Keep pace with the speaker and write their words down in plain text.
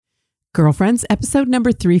Girlfriends, episode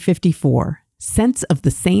number 354, Sense of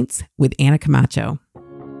the Saints with Anna Camacho.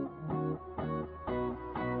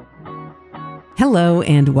 Hello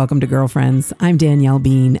and welcome to Girlfriends. I'm Danielle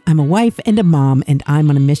Bean. I'm a wife and a mom, and I'm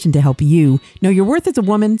on a mission to help you know your worth as a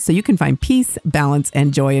woman so you can find peace, balance,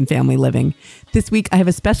 and joy in family living. This week, I have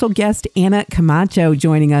a special guest, Anna Camacho,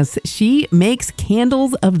 joining us. She makes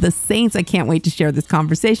candles of the saints. I can't wait to share this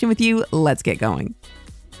conversation with you. Let's get going.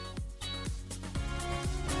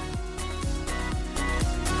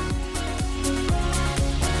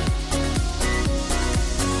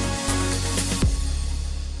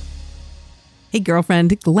 Hey,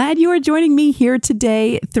 girlfriend, glad you are joining me here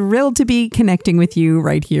today. Thrilled to be connecting with you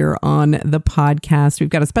right here on the podcast. We've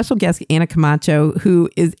got a special guest, Anna Camacho, who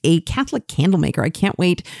is a Catholic candle maker. I can't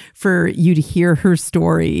wait for you to hear her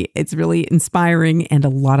story. It's really inspiring and a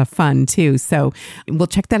lot of fun, too. So we'll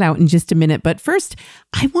check that out in just a minute. But first,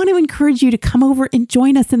 I want to encourage you to come over and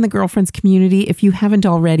join us in the Girlfriends community if you haven't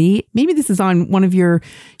already. Maybe this is on one of your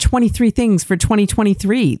 23 things for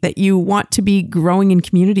 2023 that you want to be growing in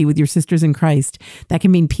community with your sisters in Christ. That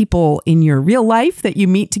can mean people in your real life that you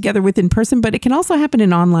meet together with in person, but it can also happen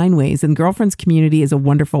in online ways. And Girlfriends Community is a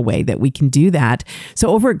wonderful way that we can do that. So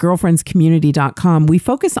over at girlfriendscommunity.com, we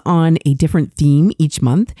focus on a different theme each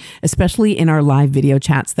month, especially in our live video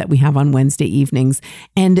chats that we have on Wednesday evenings.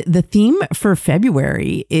 And the theme for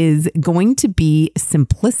February is going to be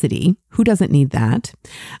simplicity. Who doesn't need that?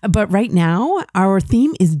 But right now, our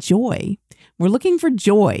theme is joy. We're looking for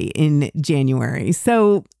joy in January.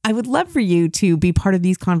 So I would love for you to be part of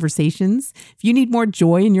these conversations. If you need more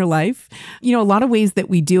joy in your life, a lot of ways that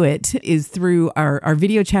we do it is through our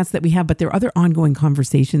video chats that we have, but there are other ongoing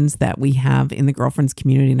conversations that we have in the Girlfriends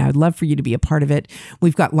community, and I would love for you to be a part of it.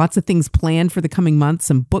 We've got lots of things planned for the coming months,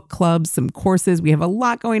 some book clubs, some courses. We have a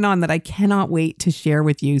lot going on that I cannot wait to share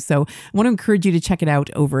with you. So I want to encourage you to check it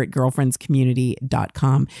out over at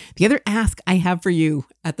girlfriendscommunity.com. The other ask I have for you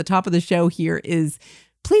at the top of the show here is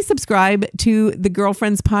please subscribe to the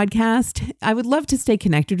Girlfriends podcast. I would love to stay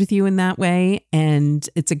connected with you in that way. And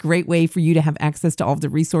it's a great way for you to have access to all of the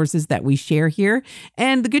resources that we share here.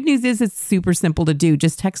 And the good news is it's super simple to do.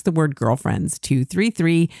 Just text the word Girlfriends to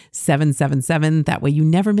 33777. That way you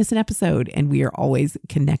never miss an episode and we are always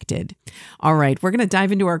connected. All right, we're going to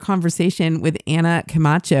dive into our conversation with Anna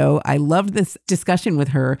Camacho. I loved this discussion with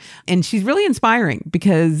her, and she's really inspiring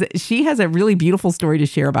because she has a really beautiful story to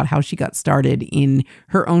share about how she got started in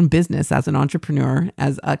her own business as an entrepreneur,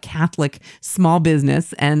 as a Catholic small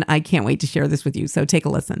business. And I can't wait to share this with you. So take a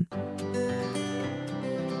listen.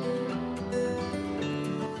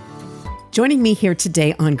 Joining me here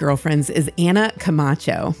today on Girlfriends is Anna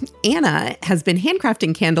Camacho. Anna has been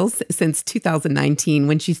handcrafting candles since 2019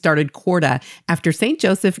 when she started Corda after St.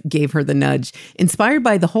 Joseph gave her the nudge. Inspired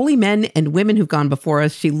by the holy men and women who've gone before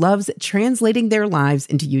us, she loves translating their lives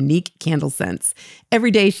into unique candle scents.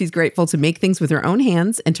 Every day, she's grateful to make things with her own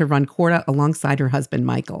hands and to run Corda alongside her husband,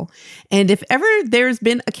 Michael. And if ever there's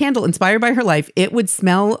been a candle inspired by her life, it would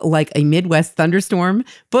smell like a Midwest thunderstorm,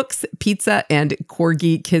 books, pizza, and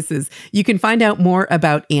corgi kisses. You can find out more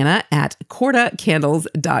about Anna at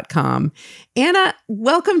cordacandles.com. Anna,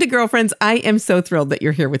 welcome to Girlfriends. I am so thrilled that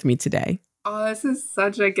you're here with me today. Oh, this is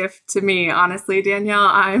such a gift to me. Honestly, Danielle,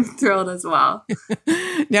 I'm thrilled as well.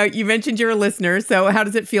 Now, you mentioned you're a listener. So how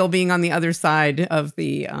does it feel being on the other side of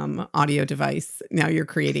the audio device? Now you're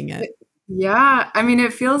creating it. Yeah, I mean,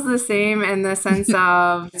 it feels the same in the sense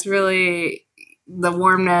of it's really the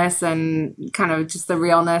warmness and kind of just the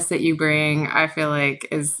realness that you bring, I feel like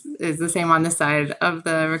is the same on this side of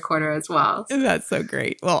the recorder as well. That's so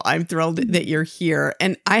great. Well, I'm thrilled that you're here.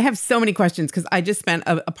 And I have so many questions because I just spent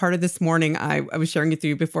a part of this morning, I was sharing it with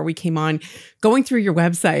you before we came on, going through your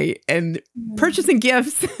website and purchasing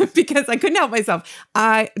gifts because I couldn't help myself.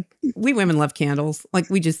 We women love candles.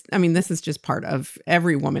 This is just part of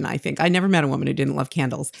every woman, I think. I never met a woman who didn't love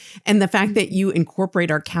candles. And the fact that you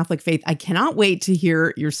incorporate our Catholic faith, I cannot wait to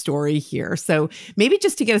hear your story here. So maybe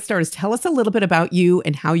just to get us started, tell us a little bit about you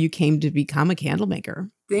and how you came to become a candle maker.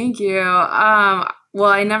 Thank you. Well,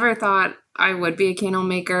 I never thought I would be a candle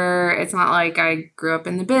maker. It's not like I grew up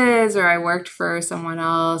in the biz or I worked for someone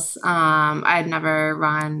else. I had never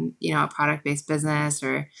run, a product-based business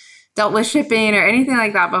or dealt with shipping or anything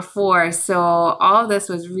like that before. So all of this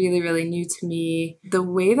was really, really new to me. The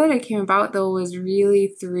way that it came about, though, was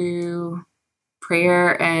really through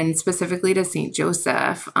prayer and specifically to St.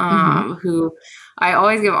 Joseph, who I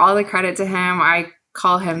always give all the credit to him. I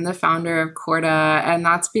call him the founder of Corda. And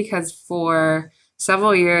that's because for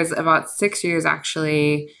several years, about 6 years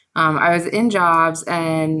actually, I was in jobs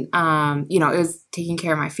and, it was taking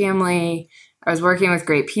care of my family. I was working with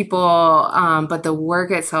great people, but the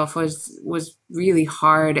work itself was really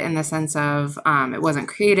hard in the sense of it wasn't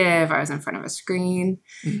creative. I was in front of a screen,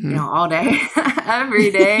 all day,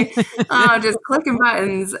 every day, just clicking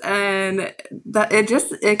buttons, and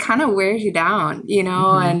it kind of wears you down,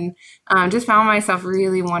 and just found myself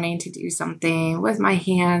really wanting to do something with my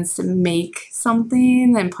hands to make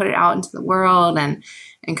something and put it out into the world and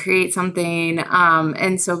create something.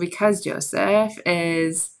 And so because Joseph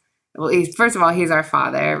is, well, first of all, he's our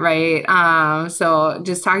father, right? So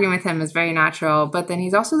just talking with him is very natural. But then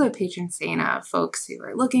he's also the patron saint of folks who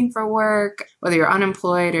are looking for work, whether you're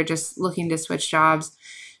unemployed or just looking to switch jobs.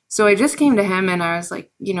 So I just came to him and I was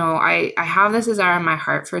like, I have this desire in my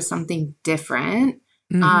heart for something different.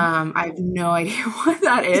 I have no idea what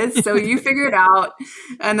that is. So you figure it out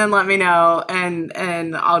and then let me know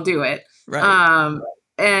and I'll do it. Right.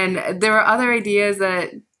 And there were other ideas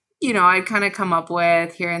that I'd kind of come up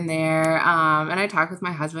with here and there. And I talked with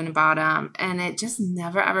my husband about them and it just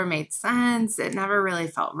never ever made sense. It never really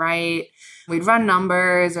felt right. We'd run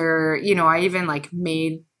numbers or, I even like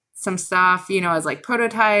made some stuff, as like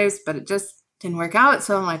prototypes, but it just didn't work out.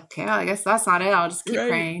 So I'm like, okay, I guess that's not it. I'll just keep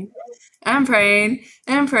praying and praying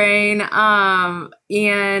and praying.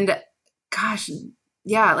 And gosh,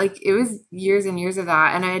 yeah, like it was years and years of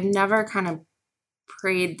that. And I had never kind of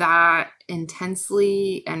prayed that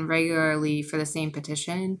intensely and regularly for the same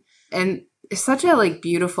petition. And it's such a like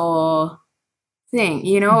beautiful thing,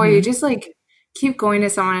 where you just like keep going to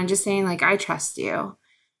someone and just saying like, I trust you.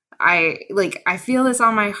 I feel this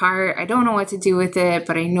on my heart. I don't know what to do with it,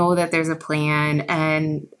 but I know that there's a plan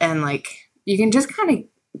and like you can just kind of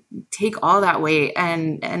take all that weight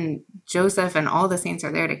and Joseph and all the saints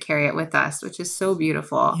are there to carry it with us, which is so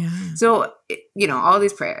beautiful. Yeah. So, all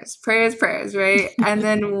these prayers, right? And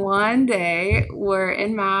then one day we're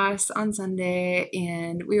in mass on Sunday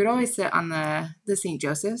and we would always sit on the St.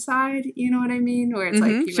 Joseph side. You know what I mean? Where it's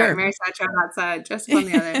like, you got Mary statue on that side, Joseph on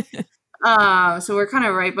the other. So we're kind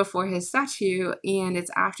of right before his statue and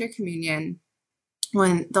it's after communion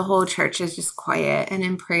when the whole church is just quiet and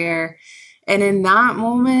in prayer. And in that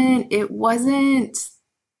moment, it wasn't,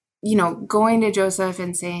 going to Joseph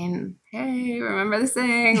and saying, hey, remember this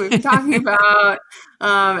thing we've been talking about?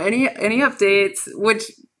 Any updates,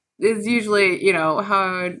 which is usually,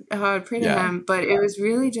 how I would pray to him. But it was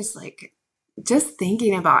really just like, just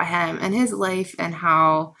thinking about him and his life and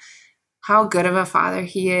how good of a father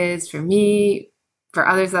he is for me, for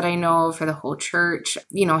others that I know, for the whole church,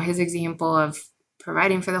 his example of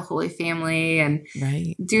providing for the Holy Family and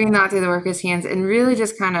doing that through the work of his hands and really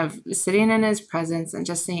just kind of sitting in his presence and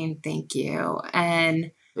just saying thank you.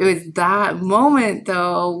 And it was that moment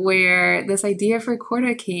though where this idea for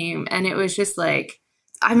Corda came and it was just like,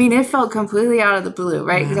 it felt completely out of the blue,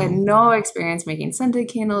 right? Because I had no experience making scented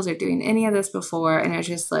candles or doing any of this before. And it was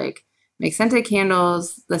just like, make scented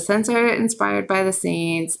candles. The scents are inspired by the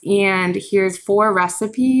saints. And here's 4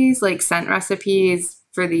 recipes, like scent recipes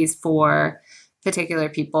for these 4 particular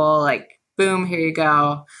people, like boom, here you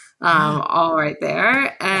go, all right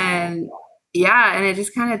there. And and it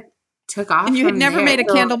just kind of took off. And you had never made a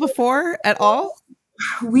candle before at all?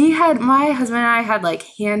 My husband and I had like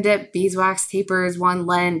hand dipped beeswax tapers one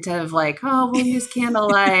Lent of like, we'll use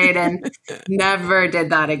candlelight and never did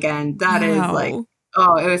that again. That is like,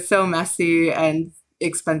 it was so messy and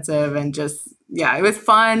expensive and just it was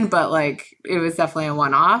fun, but like it was definitely a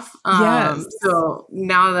one-off. So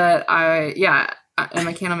now that I'm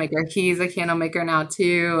a candle maker, he's a candle maker now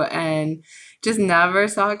too, and just never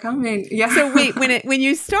saw it coming. So wait, when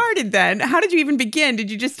you started then, how did you even begin? Did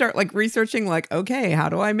you just start like researching like, okay, how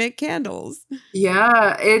do I make candles?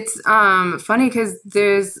 Yeah, it's funny because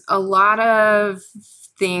there's a lot of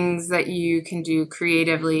things that you can do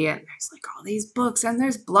creatively and there's like all these books and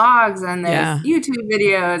there's blogs and there's YouTube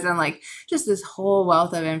videos and like just this whole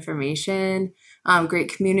wealth of information,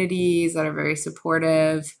 great communities that are very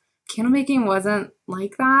supportive. Candle making wasn't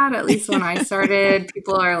like that, at least when I started.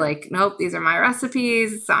 People are like, nope, these are my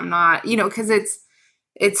recipes. I'm not, because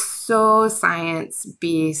it's so science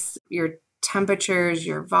based. Your temperatures,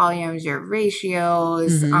 your volumes, your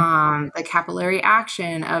ratios, the capillary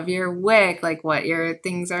action of your wick, like what your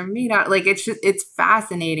things are made out. Like it's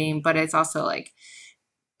fascinating, but it's also like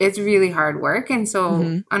it's really hard work, and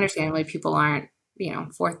so understandably, people aren't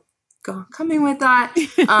forthcoming with that.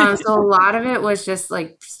 So a lot of it was just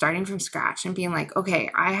like starting from scratch and being like, okay,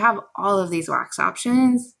 I have all of these wax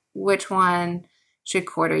options. Which one should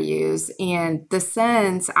Corda use? And the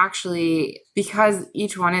scents actually, because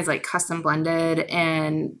each one is like custom blended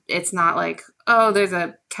and it's not like, there's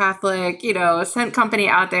a Catholic, scent company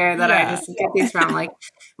out there that I just get these from. Like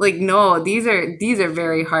like, no, these are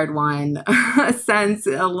very hard won scents.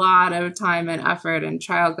 A lot of time and effort and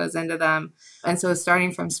trial goes into them. And so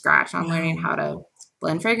starting from scratch on learning how to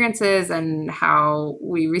blend fragrances and how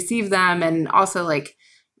we receive them. And also like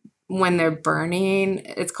when they're burning,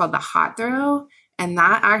 it's called the hot throw. And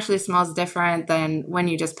that actually smells different than when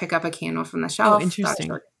you just pick up a candle from the shelf. Oh, interesting.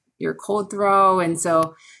 That's your cold throw. And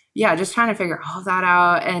so, yeah, just trying to figure all that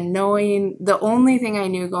out and knowing the only thing I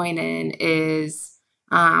knew going in is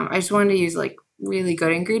I just wanted to use like really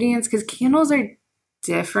good ingredients because candles are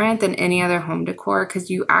different than any other home decor because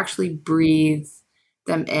you actually breathe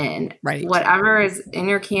them in. Right. Whatever is in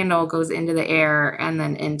your candle goes into the air and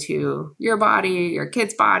then into your body, your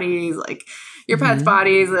kids' bodies, like your pets'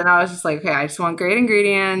 bodies. And I was just like, okay, I just want great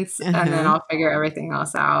ingredients and then I'll figure everything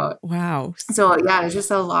else out. Wow. So yeah, it's just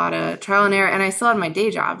a lot of trial and error. And I still had my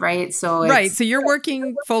day job, right? So So you're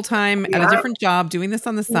working full-time at a different job, doing this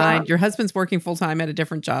on the side. Your husband's working full-time at a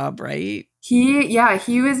different job, right?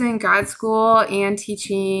 He was in grad school and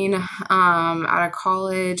teaching at a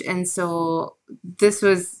college. And so this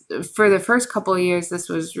was, for the first couple of years, this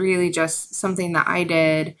was really just something that I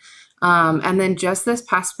did. And then just this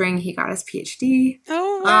past spring, he got his PhD.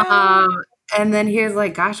 Oh, wow. And then he was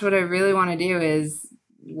like, gosh, what I really want to do is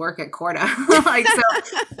work at Corda. Like, so,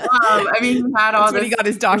 I mean, he had all That's what he got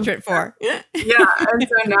his doctorate for. Yeah. And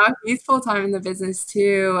so now he's full-time in the business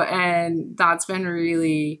too. And that's been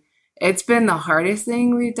really, it's been the hardest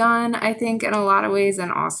thing we've done, I think, in a lot of ways,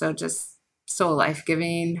 and also just so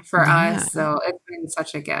life-giving for us. So it's been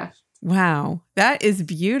such a gift. Wow. That is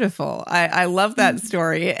beautiful. I love that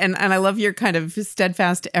story. And I love your kind of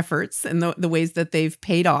steadfast efforts and the ways that they've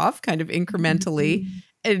paid off kind of incrementally.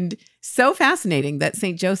 And so fascinating that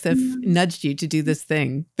St. Joseph nudged you to do this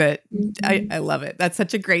thing. But I love it. That's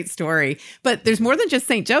such a great story. But there's more than just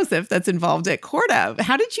St. Joseph that's involved at Corda.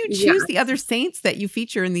 How did you choose the other saints that you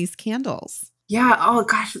feature in these candles? Yeah. Oh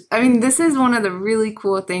gosh. I mean, this is one of the really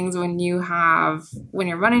cool things when you're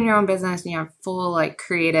running your own business and you have full like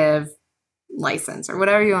creative license or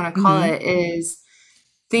whatever you want to call it, is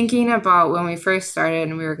thinking about when we first started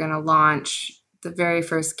and we were going to launch the very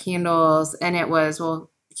first candles. And it was,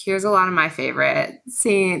 well, here's a lot of my favorite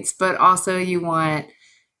saints, but also you want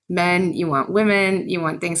men, you want women, you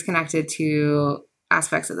want things connected to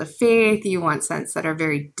aspects of the faith. You want scents that are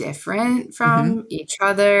very different from each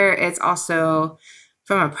other. It's also,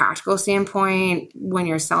 from a practical standpoint, when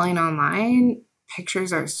you're selling online,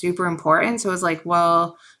 pictures are super important. So it's like,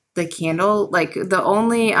 well, the candle, like the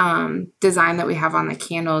only design that we have on the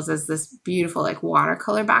candles is this beautiful like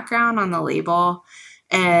watercolor background on the label.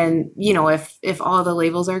 And, you know, if all the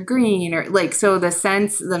labels are green or like, so the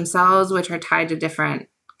scents themselves, which are tied to different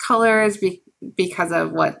colors because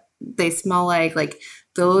of what they smell like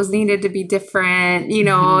those needed to be different, you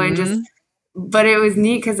know, and just, but it was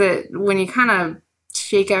neat because when you kind of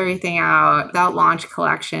shake everything out, that launch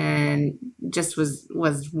collection just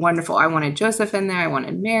was wonderful. I wanted Joseph in there. I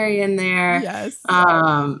wanted Mary in there. Yes.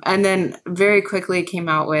 And then very quickly came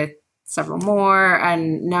out with several more.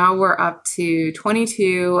 And now we're up to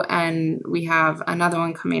 22 and we have another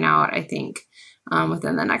one coming out, I think,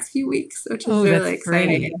 within the next few weeks, which is really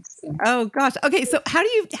exciting. Oh gosh. Okay. So how do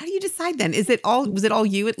you decide then? Was it all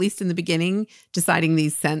you, at least in the beginning, deciding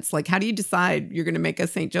these scents? Like, how do you decide you're going to make a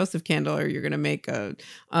St. Joseph candle or you're going to make a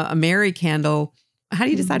Mary candle? How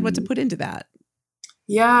do you decide what to put into that?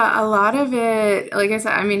 Yeah, a lot of it, like I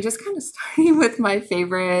said, I mean, just kind of starting with my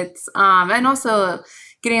favorites, and also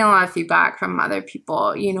getting a lot of feedback from other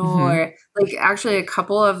people, you know, or like actually a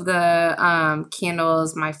couple of the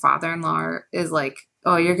candles, my father-in-law is like,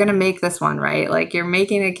 oh, you're going to make this one, right? Like you're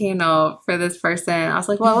making a candle for this person. I was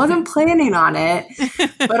like, well, I wasn't planning on it,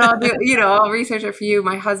 but I'll do, you know, I'll research it for you.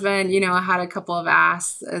 My husband, you know, had a couple of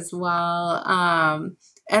asks as well.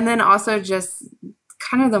 And then also just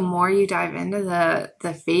kind of the more you dive into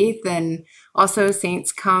the faith, and also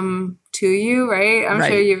saints come to you, right? I'm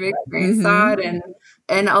sure you've experienced that.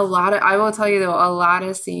 And a lot of, I will tell you though, a lot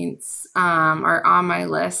of saints are on my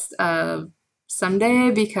list of someday,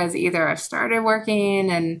 because either I've started working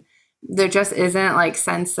and there just isn't like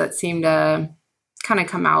scents that seem to kind of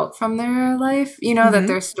come out from their life, you know, that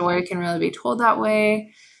their story can really be told that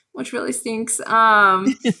way, which really stinks.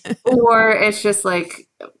 Or it's just like,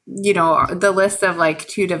 you know, the list of like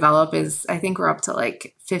to develop is, I think we're up to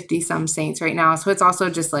like 50 some saints right now. So it's also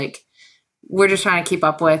just like, we're just trying to keep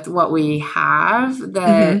up with what we have,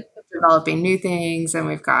 that developing new things, and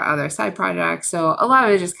we've got other side projects. So a lot of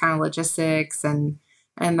it is just kind of logistics and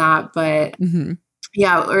that. But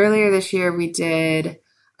yeah, earlier this year we did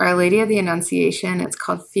Our Lady of the Annunciation. It's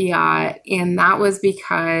called Fiat. And that was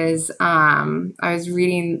because I was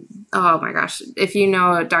reading, oh my gosh, if you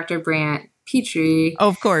know Dr. Brant Petrie. Oh,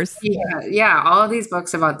 of course. Yeah, all of these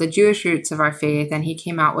books about the Jewish roots of our faith. And he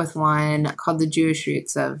came out with one called The Jewish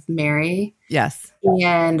Roots of Mary. Yes.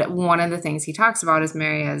 And one of the things he talks about is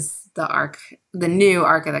Mary as the Ark, the new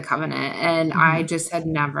Ark of the Covenant. And I just had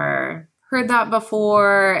never heard that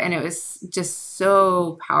before. And it was just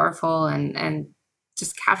so powerful and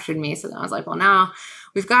just captured me. So then I was like, well, now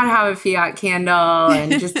we've got to have a Fiat candle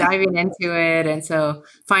and just diving into it. And so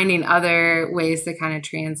finding other ways to kind of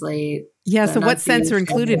translate. Yeah. So what scents are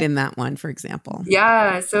included in that one, for example?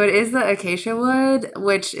 Yeah. So it is the acacia wood,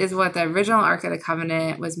 which is what the original Ark of the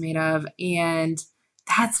Covenant was made of. And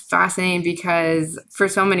that's fascinating because for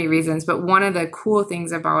so many reasons, but one of the cool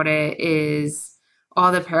things about it is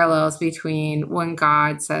all the parallels between when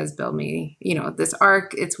God says, build me, this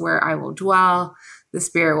ark, it's where I will dwell. The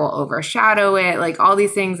Spirit will overshadow it, like all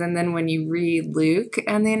these things. And then when you read Luke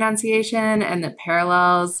and the Annunciation and the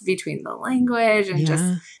parallels between the language and just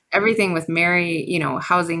everything with Mary,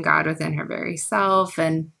 housing God within her very self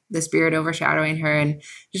and the Spirit overshadowing her. And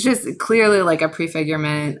it's just clearly like a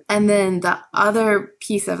prefigurement. And then the other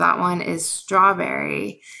piece of that one is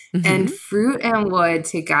strawberry. And fruit and wood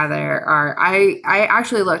together are, I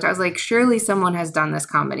actually looked, I was like, surely someone has done this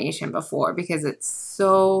combination before because it's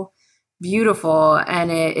so beautiful.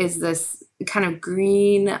 And it is this kind of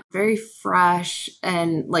green, very fresh,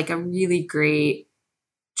 and like a really great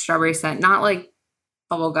strawberry scent, not like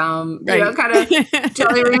bubblegum, right. Kind of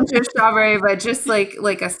Jolly Rancher strawberry, but just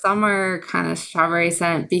like a summer kind of strawberry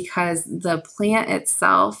scent because the plant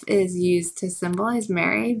itself is used to symbolize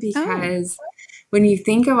Mary because when you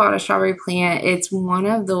think about a strawberry plant, it's one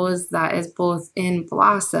of those that is both in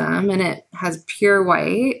blossom and it has pure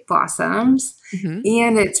white blossoms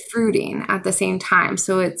and it's fruiting at the same time.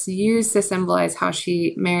 So it's used to symbolize how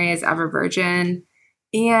Mary is ever virgin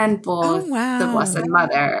and both the Blessed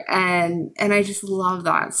Mother. And I just love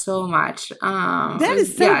that so much. That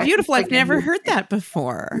is so beautiful. I've never heard that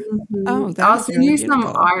before. Oh, I'll send you some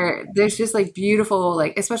art. There's just like beautiful,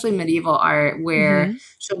 like especially medieval art where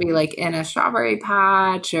she'll be like in a strawberry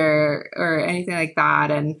patch or anything like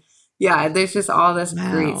that. And yeah, there's just all this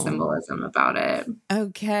great symbolism about it.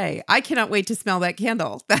 Okay. I cannot wait to smell that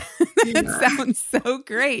candle. That sounds so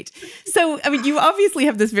great. So, I mean, you obviously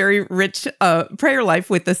have this very rich prayer life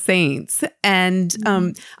with the saints. And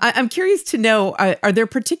I'm curious to know, are there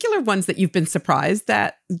particular ones that you've been surprised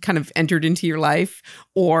that kind of entered into your life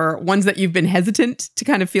or ones that you've been hesitant to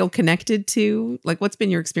kind of feel connected to? Like, what's been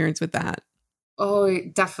your experience with that? Oh,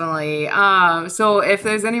 definitely. So if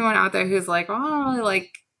there's anyone out there who's like, oh, I don't really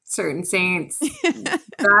like certain saints,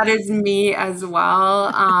 that is me as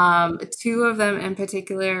well. Two of them in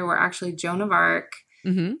particular were actually Joan of Arc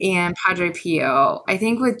and Padre Pio. I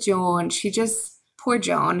think with Joan, poor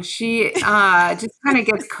Joan, she just kind of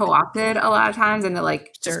gets co-opted a lot of times into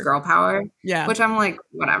like just girl power, which I'm like,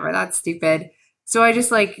 whatever, that's stupid. So I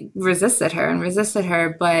just like resisted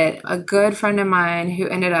her. But a good friend of mine who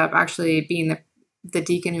ended up actually being the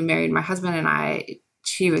deacon who married my husband and I,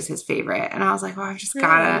 she was his favorite. And I was like, well, I've just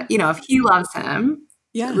gotta, if he loves him,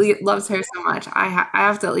 loves her so much, I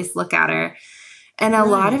have to at least look at her. And a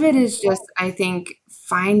lot of it is just, I think,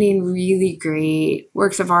 finding really great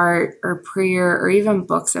works of art or prayer or even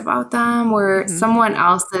books about them where someone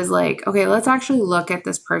else is like, okay, let's actually look at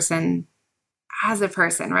this person as a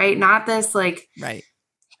person, right? Not this like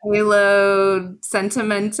halo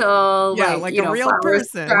sentimental, like a real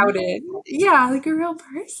person. Crowded. Yeah, like a real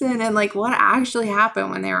person. And like what actually happened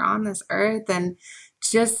when they were on this earth. And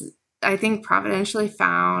just, I think providentially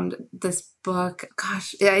found this book.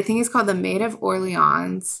 Gosh, I think it's called The Maid of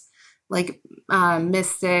Orleans, like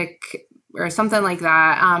mystic or something like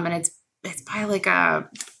that. And it's by like I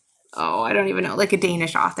don't even know, like a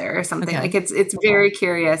Danish author or something. Like it's very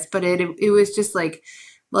curious, but it was just like,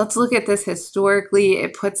 let's look at this historically.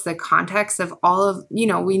 It puts the context of all of, we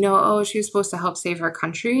know, she was supposed to help save her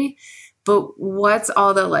country, but what's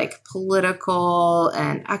all the like political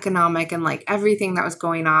and economic and like everything that was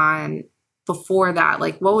going on before that?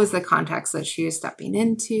 Like, what was the context that she was stepping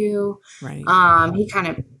into? Right. He kind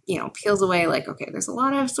of, peels away like, okay, there's a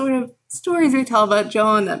lot of sort of stories we tell about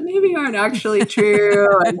Joan that maybe aren't actually true.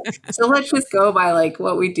 And so let's just go by like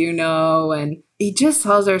what we do know. And he just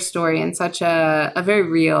tells her story in such a very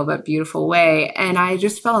real but beautiful way. And I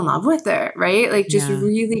just fell in love with her, right? Like just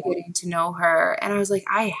really getting to know her. And I was like,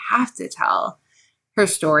 I have to tell her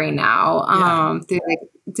story now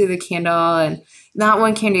through the candle. And that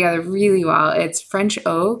one came together really well. It's French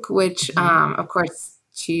oak, which of course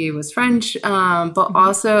she was French, but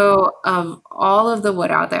also of all of the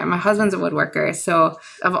wood out there, my husband's a woodworker. So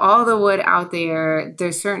of all the wood out there,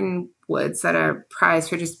 there's certain woods that are prized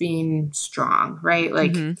for just being strong, right?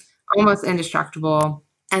 Like almost indestructible.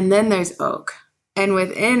 And then there's oak. And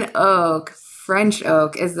within oak, French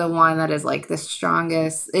oak is the one that is like the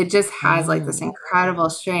strongest. It just has like this incredible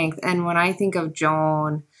strength. And when I think of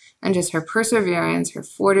Joan and just her perseverance, her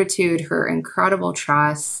fortitude, her incredible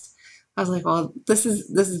trust, I was like, well, this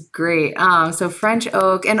is great. So French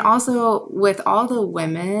oak, and also with all the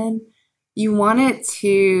women, you want it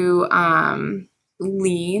to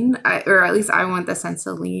lean, or at least I want the sense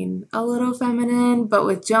to lean a little feminine. But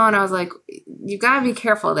with Joan, I was like, you gotta be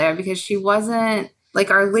careful there, because she wasn't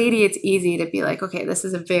like Our Lady. It's easy to be like, okay, this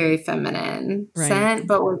is a very feminine scent.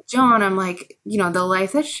 But with Joan, I'm like, the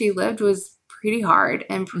life that she lived was pretty hard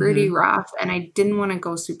and pretty rough. And I didn't want to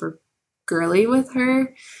go super girly with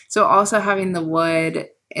her. So also having the wood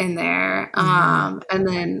in there. And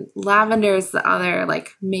then lavender is the other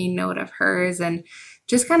like main note of hers. And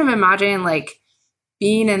just kind of imagining like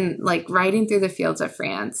being in like riding through the fields of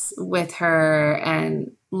France with her,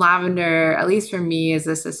 and lavender, at least for me, is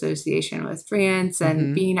this association with France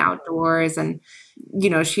and being outdoors. And,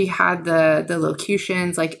 she had the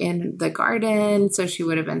locutions like in the garden. So she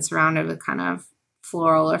would have been surrounded with kind of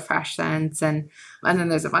floral or fresh scents. And then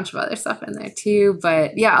there's a bunch of other stuff in there too.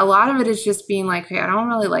 But yeah, a lot of it is just being like, hey, I don't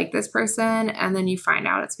really like this person. And then you find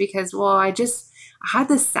out it's because, well, I had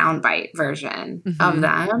this soundbite version of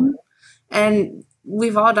them. And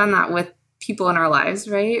we've all done that with people in our lives,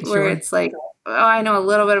 right? Sure. Where it's like, oh, I know a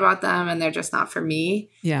little bit about them and they're just not for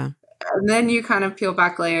me. Yeah. And then you kind of peel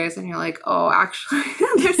back layers and you're like, oh, actually,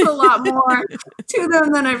 there's a lot more to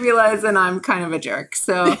them than I realized, and I'm kind of a jerk.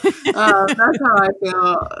 So that's how I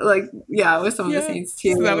feel like, with some of the saints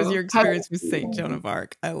too. So that was your experience with Saint Joan of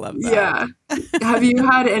Arc. I love that. Yeah. Have you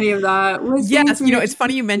had any of that? Yes. It's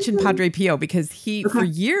funny you mentioned Padre Pio, because he, for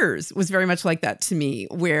years, was very much like that to me,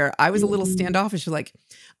 where I was a little standoffish, like,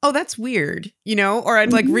 oh, that's weird, or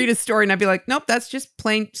I'd like read a story and I'd be like, nope, that's just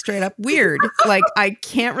plain straight up weird. Like, I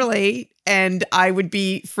can't relate. And I would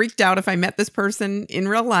be freaked out if I met this person in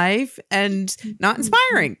real life, and not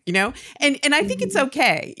inspiring, and I think it's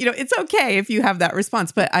okay. It's okay if you have that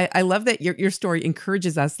response, but I love that your story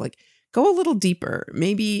encourages us, like, go a little deeper,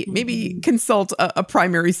 maybe consult a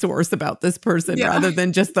primary source about this person rather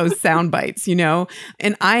than just those sound bites,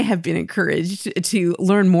 And I have been encouraged to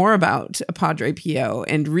learn more about Padre Pio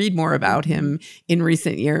and read more about him in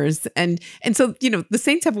recent years. And so, the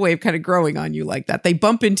saints have a way of kind of growing on you like that. They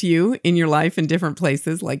bump into you in your life in different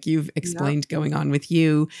places, like you've explained going on with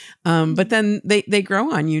you. But then they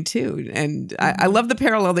grow on you too. And I love the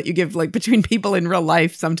parallel that you give, like, between people in real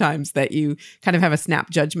life sometimes that you kind of have a snap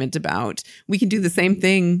judgment about. We can do the same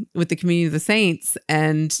thing with the community of the saints,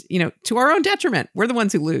 and, to our own detriment. We're the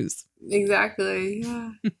ones who lose. Exactly. Yeah.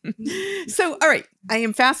 So, all right. I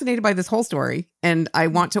am fascinated by this whole story, and I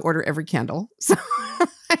want to order every candle. So,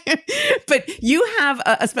 but you have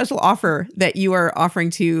a special offer that you are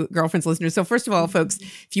offering to Girlfriends listeners. So first of all, folks,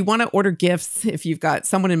 if you want to order gifts, if you've got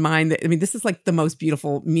someone in mind, this is like the most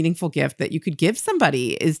beautiful, meaningful gift that you could give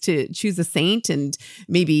somebody, is to choose a saint and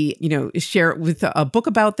maybe, share it with a book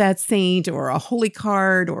about that saint, or a holy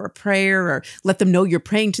card, or a prayer, or let them know you're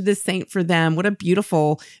praying to this saint for them. What a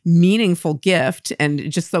beautiful, meaningful gift,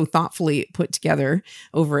 and just so thoughtfully put together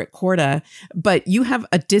over at Corda. But you have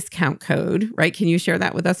a discount code, right? Can you share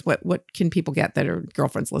that with us? What can people get that are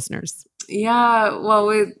Girlfriends listeners? Yeah, well,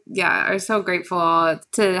 we are so grateful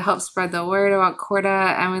to help spread the word about Corda,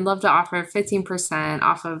 and we'd love to offer 15%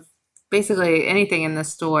 off of basically anything in the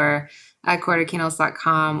store at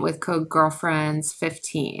cordacandles.com with code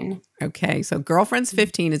GIRLFRIENDS15. Okay, so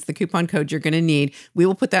GIRLFRIENDS15 is the coupon code you're going to need. We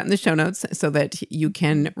will put that in the show notes so that you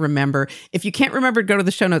can remember. If you can't remember to go to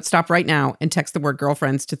the show notes, stop right now and text the word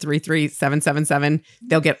girlfriends to 33777.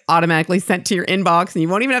 They'll get automatically sent to your inbox, and you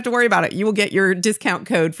won't even have to worry about it. You will get your discount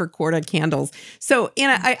code for Corda candles. So,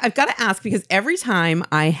 Anna, I've got to ask, because every time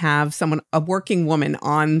I have someone, a working woman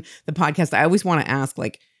on the podcast, I always want to ask,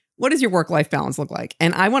 like, what does your work-life balance look like?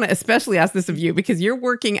 And I want to especially ask this of you, because you're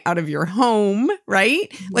working out of your home,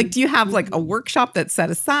 right? Like, do you have like a workshop that's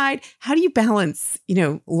set aside? How do you balance,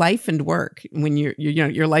 life and work when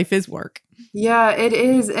your life is work? Yeah, it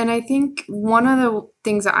is. And I think one of the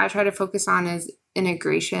things that I try to focus on is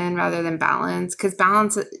integration rather than balance. Because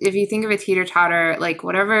balance, if you think of a teeter-totter, like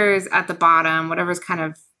whatever's at the bottom, whatever's kind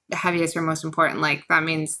of heaviest or most important, like that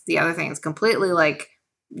means the other thing is completely like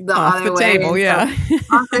the off other the way. Table, yeah.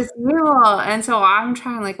 Off the table. And so I'm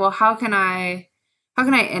trying, like, well, how can I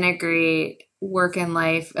integrate work and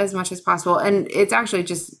life as much as possible? And it's actually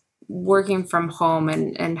just working from home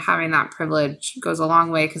and having that privilege goes a long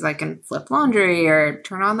way because I can flip laundry or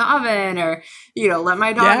turn on the oven or, let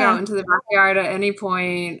my dog out into the backyard at any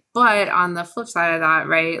point. But on the flip side of that,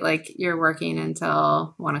 right, like you're working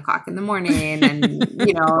until 1:00 in the morning and,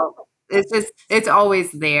 it's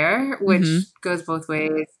always there, which goes both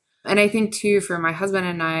ways. And I think too, for my husband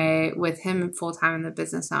and I, with him full time in the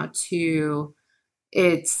business now too,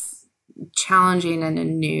 it's challenging in a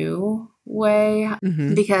new way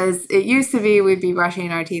because it used to be we'd be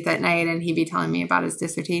brushing our teeth at night and he'd be telling me about his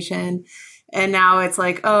dissertation. And now it's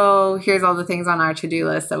like, oh, here's all the things on our to-do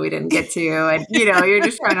list that we didn't get to. And, you're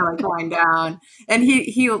just trying to like wind down. And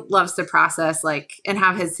he loves to process like and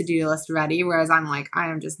have his to-do list ready. Whereas I'm like, I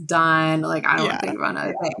am just done. Like, I don't want to think about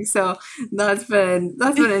other things. So that's been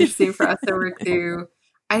interesting for us to work through.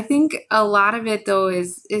 I think a lot of it though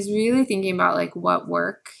is really thinking about like what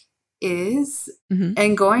work is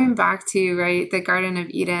and going back to, right, the Garden of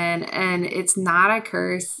Eden. And it's not a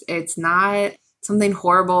curse. It's not something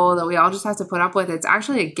horrible that we all just have to put up with. It's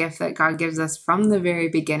actually a gift that God gives us from the very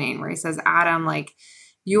beginning, where he says, Adam, like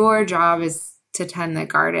your job is to tend the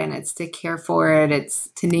garden. It's to care for it. It's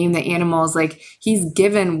to name the animals. Like he's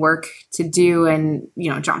given work to do. And,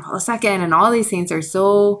 John Paul II and all these things are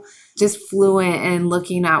so just fluent in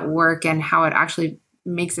looking at work and how it actually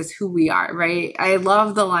makes us who we are, right? I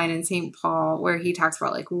love the line in St. Paul where he talks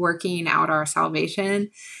about like working out our salvation.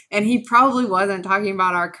 And he probably wasn't talking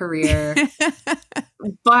about our career,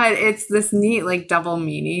 but it's this neat like double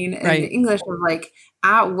meaning in English of like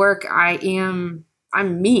at work, I'm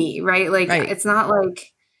me, right? Like it's not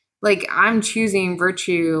like I'm choosing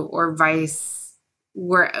virtue or vice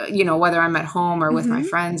where, whether I'm at home or with my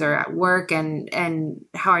friends or at work and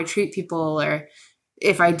how I treat people or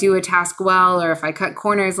if I do a task well, or if I cut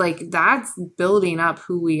corners, like that's building up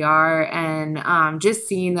who we are. And just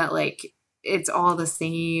seeing that like it's all the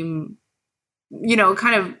same,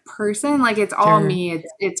 kind of person, like it's all me.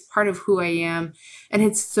 It's part of who I am. And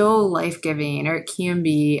it's so life-giving, or it can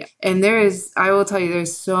be. And I will tell you,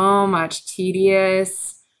 there's so much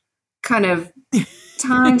tedious kind of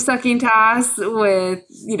time-sucking tasks with,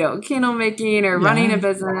 candle making or running a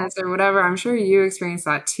business or whatever. I'm sure you experience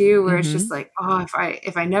that too, where it's just like, oh,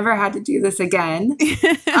 if I never had to do this again.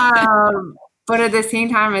 But at the same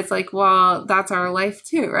time, it's like, well, that's our life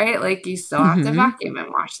too, right? Like you still have to vacuum and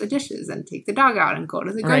wash the dishes and take the dog out and go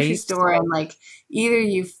to the grocery store. And like either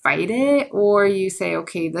you fight it or you say,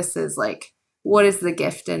 okay, this is like, what is the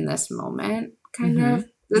gift in this moment kind of?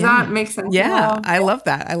 Does that make sense? Yeah, I love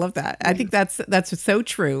that. I think that's so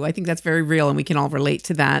true. I think that's very real, and we can all relate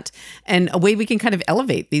to that. And a way we can kind of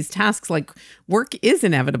elevate these tasks, like work is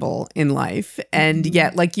inevitable in life, and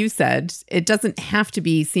yet, like you said, it doesn't have to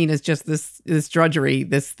be seen as just this drudgery,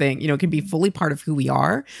 this thing. It can be fully part of who we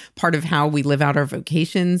are, part of how we live out our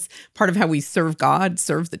vocations, part of how we serve God,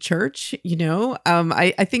 serve the church.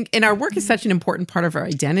 I think, and our work is such an important part of our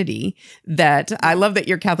identity that I love that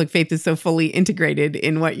your Catholic faith is so fully integrated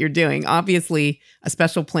in what you're doing. Obviously, a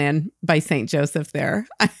special plan by Saint Joseph there.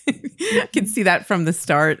 I can see that from the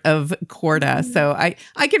start of Corda. So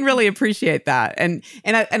I can really appreciate that. And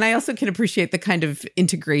I also can appreciate the kind of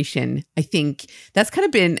integration. I think that's kind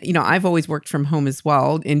of been, I've always worked from home as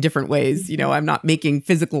well in different ways. I'm not making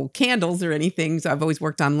physical candles or anything. So I've always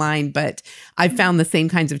worked online, but I've found the same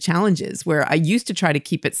kinds of challenges where I used to try to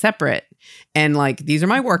keep it separate. And like, these are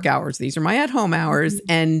my work hours. These are my at-home hours.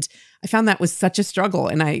 And I found that was such a struggle,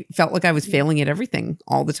 and I felt like I was failing at everything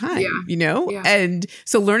all the time, And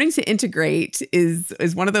so learning to integrate is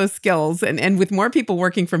one of those skills. And with more people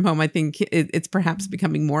working from home, I think it's perhaps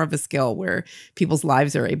becoming more of a skill where people's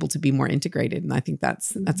lives are able to be more integrated. And I think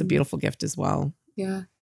that's a beautiful gift as well. Yeah.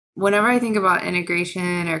 Whenever I think about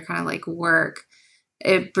integration or kind of like work,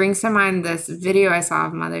 it brings to mind this video I saw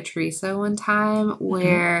of Mother Teresa one time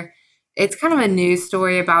where it's kind of a news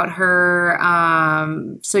story about her.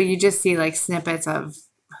 So you just see like snippets of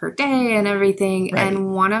her day and everything. Right.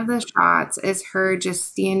 And one of the shots is her just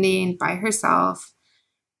standing by herself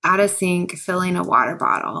at a sink filling a water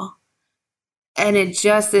bottle. And it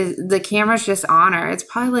just is, the camera's just on her. It's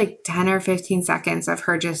probably like 10 or 15 seconds of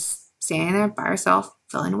her just standing there by herself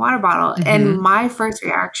filling a water bottle. And my first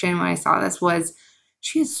reaction when I saw this was,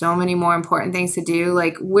 she has so many more important things to do.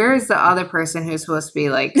 Like, where's the other person who's supposed to be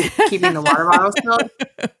like keeping the water bottles filled?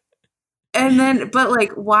 And then, but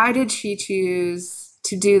like, why did she choose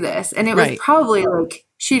to do this? And it was probably like,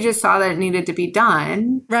 she just saw that it needed to be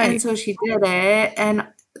done. Right. And so she did it. And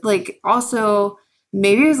like, also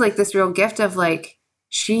maybe it was like this real gift of like,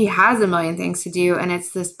 she has a million things to do. And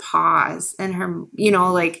it's this pause in her,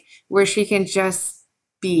 like where she can just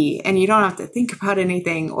be, and you don't have to think about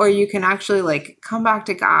anything, or you can actually like come back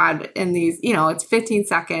to God in these, it's 15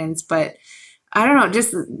 seconds, but I don't know,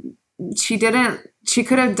 just she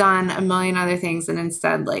could have done a million other things, and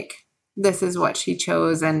instead like this is what she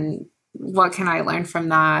chose, and what can I learn from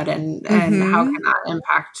that, and how can that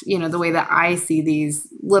impact the way that I see these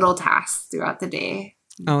little tasks throughout the day.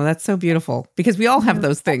 Oh, that's so beautiful, because we all have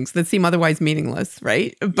those things that seem otherwise meaningless,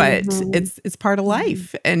 right? But it's part of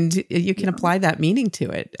life, and you can apply that meaning to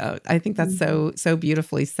it. I think that's so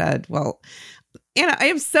beautifully said. Well, Anna, I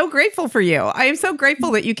am so grateful for you. I am so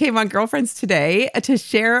grateful that you came on Girlfriends today to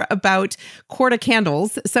share about Corda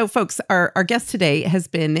Candles. So folks, our guest today has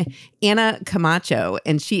been Anna Camacho,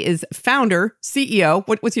 and she is founder, CEO.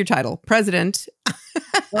 What's your title? President?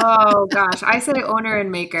 Oh gosh, I say owner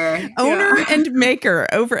and maker. Owner and maker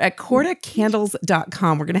over at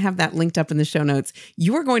cordacandles.com. We're going to have that linked up in the show notes.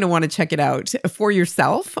 You are going to want to check it out for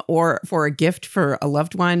yourself or for a gift for a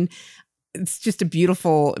loved one. It's just a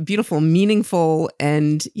beautiful, beautiful, meaningful,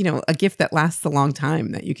 and, a gift that lasts a long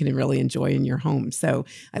time that you can really enjoy in your home. So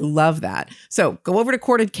I love that. So go over to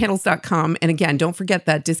cordacandles.com. And again, don't forget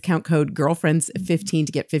that discount code girlfriends15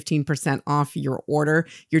 to get 15% off your order.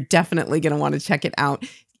 You're definitely going to want to check it out.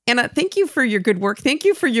 Anna, thank you for your good work. Thank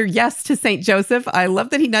you for your yes to St. Joseph. I love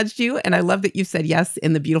that he nudged you, and I love that you said yes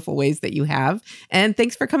in the beautiful ways that you have. And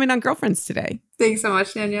thanks for coming on Girlfriends today. Thanks so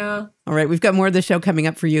much, Danielle. All right, we've got more of the show coming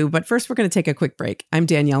up for you, but first we're going to take a quick break. I'm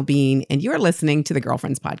Danielle Bean, and you are listening to the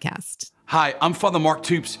Girlfriends Podcast. Hi, I'm Father Mark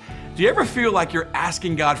Toops. Do you ever feel like you're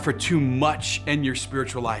asking God for too much in your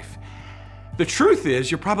spiritual life? The truth is,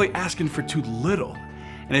 you're probably asking for too little.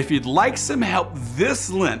 And if you'd like some help this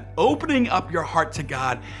Lent, opening up your heart to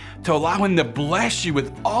God to allow Him to bless you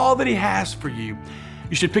with all that He has for you,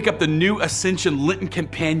 you should pick up the new Ascension Lenten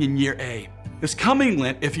Companion Year A. This coming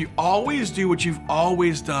Lent, if you always do what you've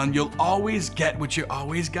always done, you'll always get what you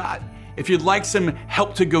always got. If you'd like some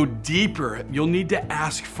help to go deeper, you'll need to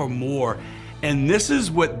ask for more. And this is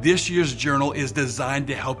what this year's journal is designed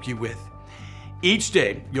to help you with. Each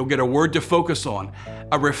day, you'll get a word to focus on,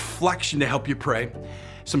 a reflection to help you pray,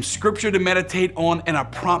 some scripture to meditate on, and a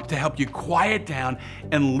prompt to help you quiet down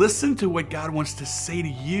and listen to what God wants to say to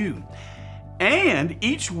you. And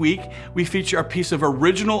each week, we feature a piece of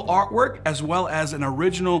original artwork as well as an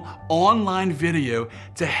original online video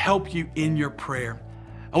to help you in your prayer.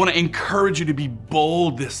 I want to encourage you to be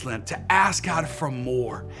bold this Lent, to ask God for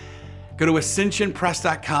more. Go to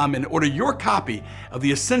ascensionpress.com and order your copy of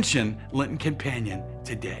the Ascension Lenten Companion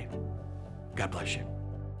today. God bless you.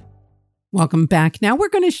 Welcome back. Now we're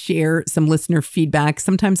going to share some listener feedback.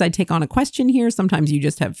 Sometimes I take on a question here. Sometimes you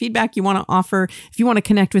just have feedback you want to offer. If you want to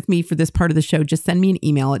connect with me for this part of the show, just send me an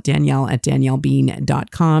email at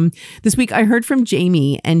danielle@daniellebean.com. This week I heard from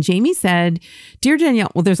Jamie, and Jamie said, "Dear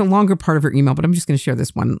Danielle," well, there's a longer part of her email, but I'm just going to share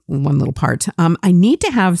this one little part. "I need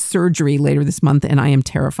to have surgery later this month, and I am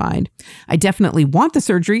terrified. I definitely want the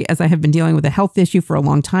surgery as I have been dealing with a health issue for a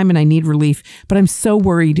long time and I need relief, but I'm so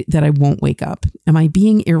worried that I won't wake up. Am I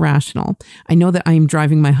being irrational? I know that I am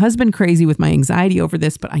driving my husband crazy with my anxiety over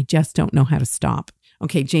this, but I just don't know how to stop."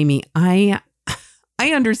 Okay, Jamie, I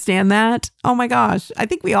understand that. Oh my gosh. I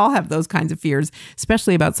think we all have those kinds of fears,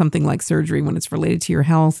 especially about something like surgery when it's related to your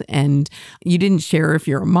health. And you didn't share if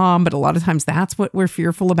you're a mom, but a lot of times that's what we're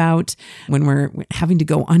fearful about when we're having to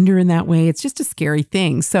go under in that way. It's just a scary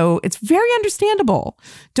thing. So it's very understandable.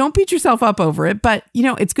 Don't beat yourself up over it, but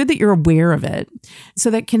it's good that you're aware of it so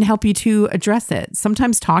that can help you to address it.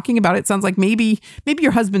 Sometimes talking about it sounds like maybe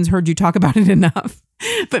your husband's heard you talk about it enough.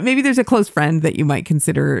 But maybe there's a close friend that you might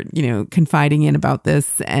consider, confiding in about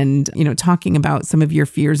this and, talking about some of your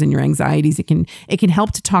fears and your anxieties. It can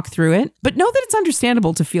help to talk through it, but know that it's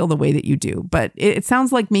understandable to feel the way that you do. But it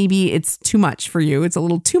sounds like maybe it's too much for you. It's a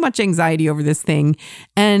little too much anxiety over this thing.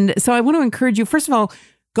 And so I want to encourage you, first of all,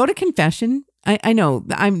 go to confession. I know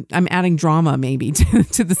I'm adding drama maybe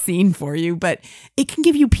to the scene for you, but it can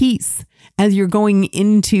give you peace as you're going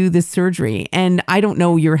into this surgery. And I don't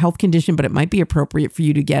know your health condition, but it might be appropriate for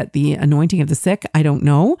you to get the anointing of the sick. I don't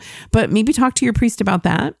know, but maybe talk to your priest about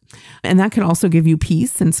that. And that can also give you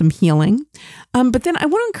peace and some healing. But then I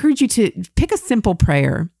want to encourage you to pick a simple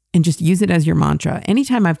prayer and just use it as your mantra.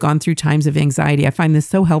 Anytime I've gone through times of anxiety, I find this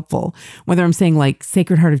so helpful, whether I'm saying like,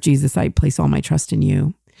 "Sacred Heart of Jesus, I place all my trust in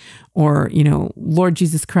you." Or, "Lord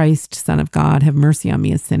Jesus Christ, Son of God, have mercy on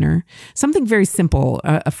me, a sinner." Something very simple,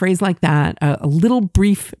 a phrase like that, a little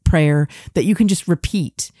brief prayer that you can just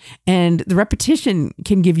repeat. And the repetition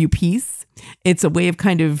can give you peace. It's a way of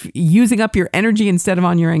kind of using up your energy instead of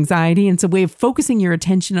on your anxiety. And it's a way of focusing your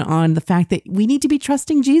attention on the fact that we need to be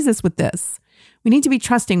trusting Jesus with this. We need to be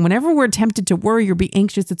trusting. Whenever we're tempted to worry or be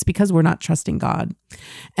anxious, it's because we're not trusting God.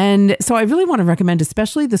 And so I really want to recommend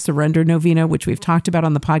especially the Surrender Novena, which we've talked about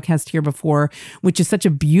on the podcast here before, which is such a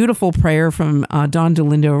beautiful prayer from Don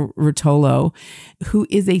Dolindo Rotolo, who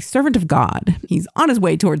is a servant of God. He's on his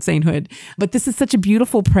way towards sainthood. But this is such a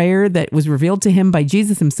beautiful prayer that was revealed to him by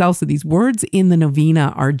Jesus himself. So these words in the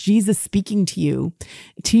novena are Jesus speaking to you,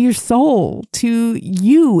 to your soul, to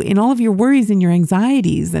you in all of your worries and your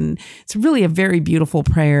anxieties. And it's really a very beautiful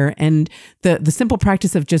prayer. And the simple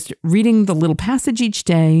practice of just reading the little passage each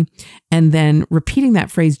day and then repeating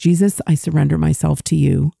that phrase, Jesus, I surrender myself to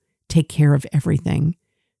you. Take care of everything.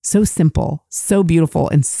 So simple, so beautiful,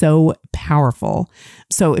 and so powerful.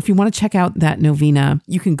 So if you want to check out that novena,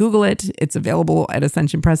 you can Google it. It's available at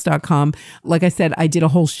ascensionpress.com. Like I said, I did a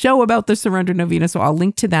whole show about the Surrender Novena, so I'll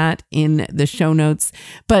link to that in the show notes.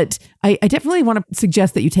 But I definitely want to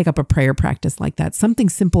suggest that you take up a prayer practice like that, something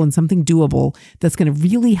simple and something doable that's going to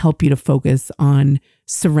really help you to focus on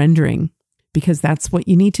surrendering, because that's what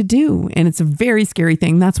you need to do. And it's a very scary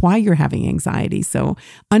thing. That's why you're having anxiety. So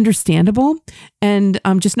understandable. And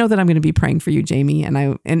just know that I'm going to be praying for you, Jamie,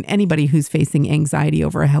 and anybody who's facing anxiety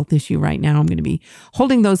over a health issue right now. I'm going to be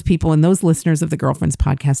holding those people and those listeners of the Girlfriends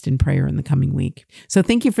podcast in prayer in the coming week. So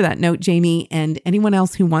thank you for that note, Jamie. And anyone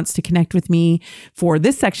else who wants to connect with me for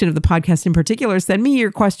this section of the podcast in particular, send me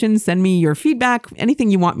your questions, send me your feedback,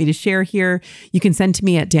 anything you want me to share here. You can send to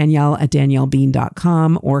me at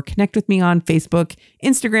Danielle@DanielleBean.com or connect with me on Facebook,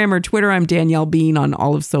 Instagram, or Twitter. I'm Danielle Bean on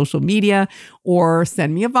all of social media, or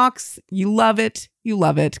send me a Vox. You love it. You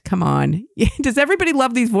love it. Come on. Does everybody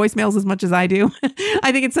love these voicemails as much as I do?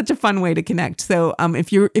 I think it's such a fun way to connect. So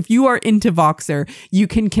if you are into Voxer, you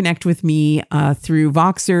can connect with me through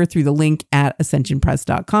Voxer, through the link at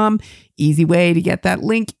ascensionpress.com. Easy way to get that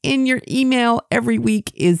link in your email every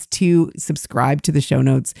week is to subscribe to the show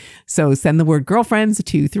notes. So send the word girlfriends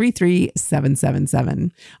to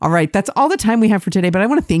 33777. All right, that's all the time we have for today, but I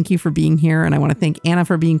want to thank you for being here, and I want to thank Anna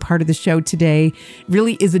for being part of the show today. It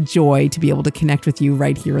really is a joy to be able to connect with you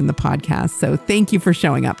right here in the podcast. So thank you for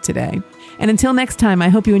showing up today. And until next time, I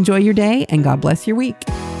hope you enjoy your day and God bless your week.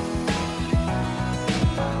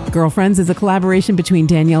 Girlfriends is a collaboration between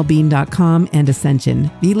DanielleBean.com and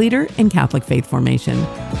Ascension, the leader in Catholic faith formation.